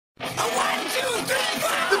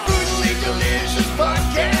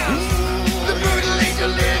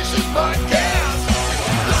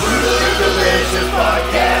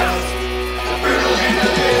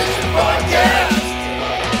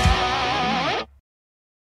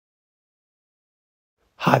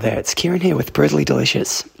Hi there, it's Kieran here with Brutally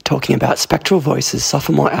Delicious, talking about Spectral Voice's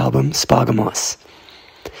sophomore album, Sparagmos.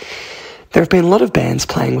 There have been a lot of bands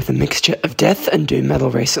playing with a mixture of death and doom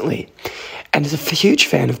metal recently, and as a huge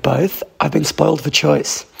fan of both, I've been spoiled for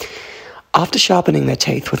choice. After sharpening their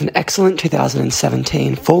teeth with an excellent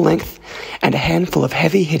 2017 full-length and a handful of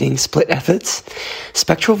heavy-hitting split efforts,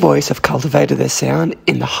 Spectral Voice have cultivated their sound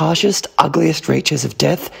in the harshest, ugliest reaches of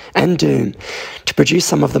death and doom to produce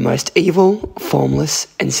some of the most evil, formless,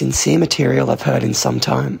 and sincere material I've heard in some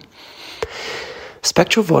time.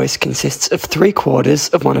 Spectral Voice consists of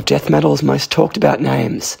 3/4 of one of death metal's most talked about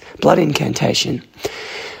names, Blood Incantation.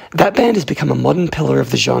 That band has become a modern pillar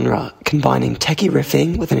of the genre, combining techie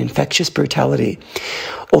riffing with an infectious brutality,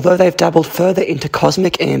 although they've dabbled further into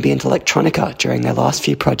cosmic ambient electronica during their last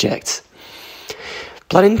few projects.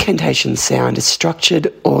 Blood Incantation's sound is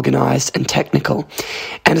structured, organised and technical,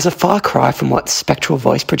 and is a far cry from what Spectral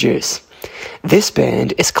Voice produce. This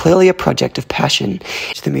band is clearly a project of passion,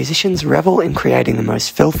 which the musicians revel in creating the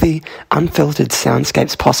most filthy, unfiltered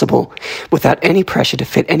soundscapes possible, without any pressure to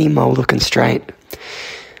fit any mould or constraint.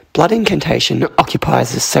 Blood Incantation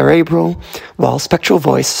occupies the cerebral, while Spectral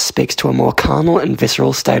Voice speaks to a more carnal and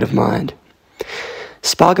visceral state of mind.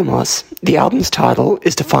 Sparagmos, the album's title,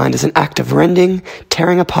 is defined as an act of rending,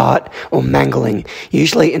 tearing apart, or mangling,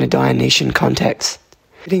 usually in a Dionysian context.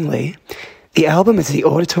 Fittingly, the album is the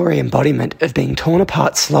auditory embodiment of being torn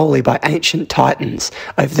apart slowly by ancient titans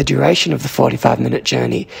over the duration of the 45-minute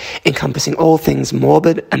journey, encompassing all things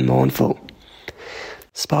morbid and mournful.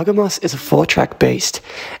 Sparagmos is a 4-track beast,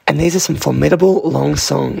 and these are some formidable, long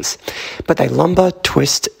songs, but they lumber,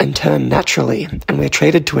 twist, and turn naturally, and we're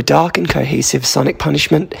treated to a dark and cohesive sonic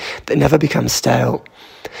punishment that never becomes stale.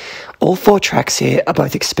 All 4 tracks here are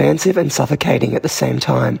both expansive and suffocating at the same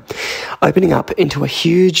time, opening up into a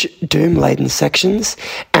huge, doom-laden sections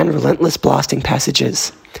and relentless blasting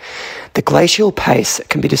passages. The glacial pace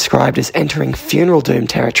can be described as entering funeral doom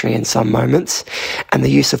territory in some moments, and the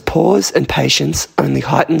use of pause and patience only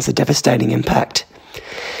heightens the devastating impact.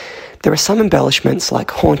 There are some embellishments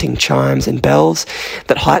like haunting chimes and bells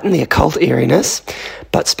that heighten the occult eeriness,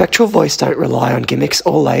 but Spectral Voice don't rely on gimmicks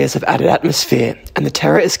or layers of added atmosphere, and the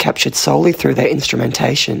terror is captured solely through their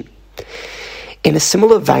instrumentation. In a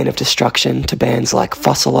similar vein of destruction to bands like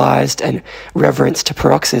Fossilized and Reverence to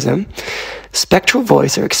Paroxysm, Spectral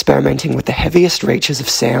Voice are experimenting with the heaviest reaches of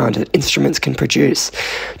sound that instruments can produce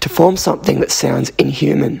to form something that sounds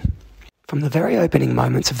inhuman. From the very opening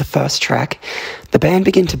moments of the first track, the band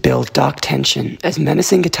begin to build dark tension as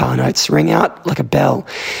menacing guitar notes ring out like a bell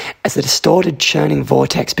as the distorted, churning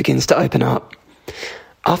vortex begins to open up.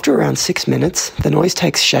 After around 6 minutes, the noise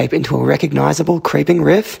takes shape into a recognisable creeping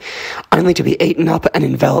riff, only to be eaten up and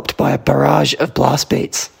enveloped by a barrage of blast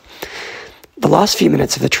beats. The last few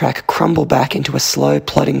minutes of the track crumble back into a slow,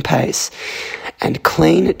 plodding pace, and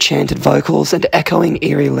clean, chanted vocals and echoing,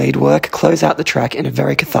 eerie lead work close out the track in a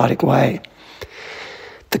very cathartic way.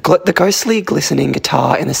 The ghostly, glistening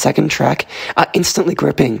guitar in the second track are instantly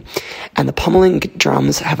gripping, and the pummeling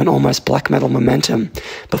drums have an almost black metal momentum,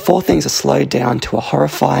 before things are slowed down to a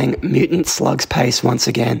horrifying, mutant slug's pace once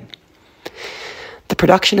again. The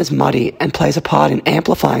production is muddy and plays a part in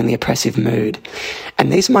amplifying the oppressive mood, and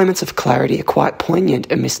these moments of clarity are quite poignant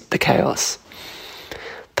amidst the chaos.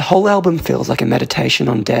 The whole album feels like a meditation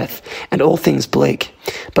on death and all things bleak,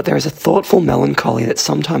 but there is a thoughtful melancholy that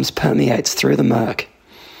sometimes permeates through the murk.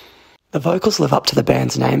 The vocals live up to the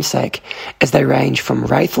band's namesake, as they range from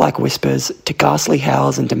wraith-like whispers to ghastly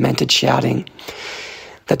howls and demented shouting.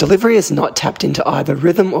 The delivery is not tapped into either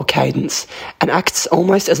rhythm or cadence, and acts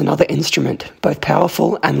almost as another instrument, both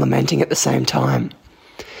powerful and lamenting at the same time.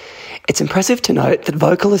 It's impressive to note that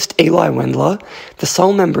vocalist Eli Wendler, the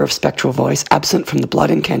sole member of Spectral Voice absent from the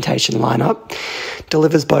Blood Incantation lineup,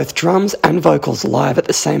 delivers both drums and vocals live at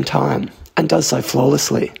the same time, and does so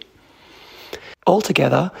flawlessly.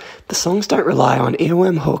 Altogether, the songs don't rely on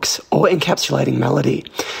earworm hooks or encapsulating melody,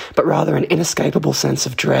 but rather an inescapable sense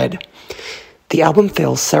of dread. The album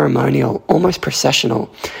feels ceremonial, almost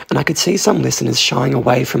processional, and I could see some listeners shying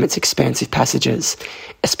away from its expansive passages,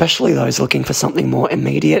 especially those looking for something more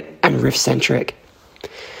immediate and riff-centric.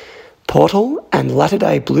 Portal and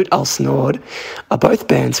Latter-day Blut als Nord are both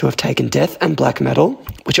bands who have taken death and black metal,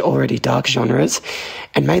 which are already dark genres,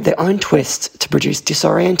 and made their own twists to produce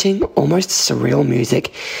disorienting, almost surreal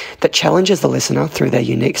music that challenges the listener through their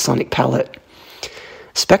unique sonic palette.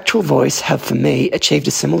 Spectral Voice have, for me, achieved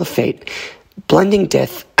a similar feat, blending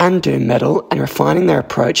death and doom metal and refining their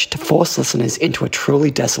approach to force listeners into a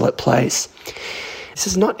truly desolate place. This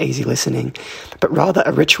is not easy listening, but rather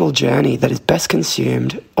a ritual journey that is best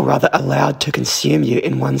consumed, or rather allowed to consume you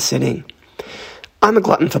in one sitting. I'm a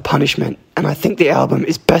glutton for punishment, and I think the album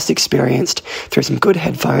is best experienced through some good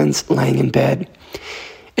headphones laying in bed.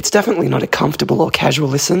 It's definitely not a comfortable or casual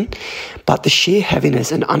listen, but the sheer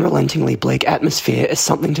heaviness and unrelentingly bleak atmosphere is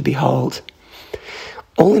something to behold.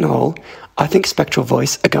 All in all, I think Spectral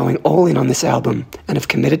Voice are going all in on this album and have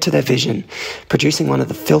committed to their vision, producing one of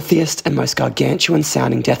the filthiest and most gargantuan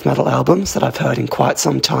sounding death metal albums that I've heard in quite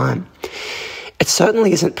some time. It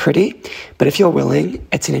certainly isn't pretty, but if you're willing,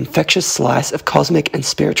 it's an infectious slice of cosmic and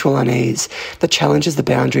spiritual unease that challenges the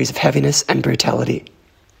boundaries of heaviness and brutality.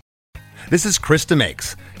 This is Krista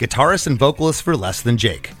Makes, guitarist and vocalist for Less Than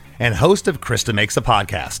Jake, and host of Krista Makes a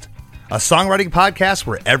Podcast, a songwriting podcast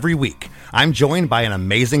where every week I'm joined by an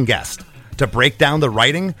amazing guest to break down the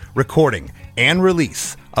writing, recording, and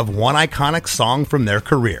release of one iconic song from their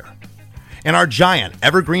career. In our giant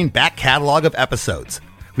evergreen back catalog of episodes,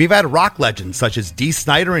 we've had rock legends such as Dee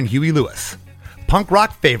Snider and Huey Lewis, punk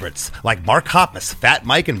rock favorites like Mark Hoppus, Fat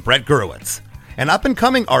Mike, and Brett Gurewitz, and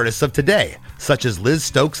up-and-coming artists of today such as Liz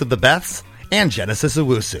Stokes of the Beths and Genesis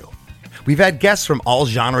Owusu. We've had guests from all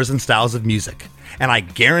genres and styles of music, and I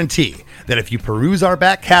guarantee that if you peruse our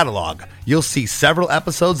back catalog, you'll see several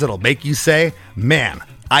episodes that'll make you say, man,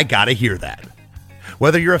 I gotta hear that.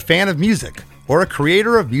 Whether you're a fan of music or a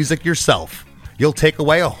creator of music yourself, you'll take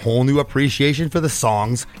away a whole new appreciation for the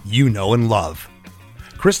songs you know and love.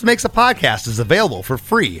 Krista Makes a Podcast is available for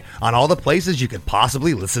free on all the places you could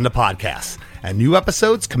possibly listen to podcasts, and new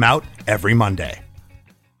episodes come out every Monday.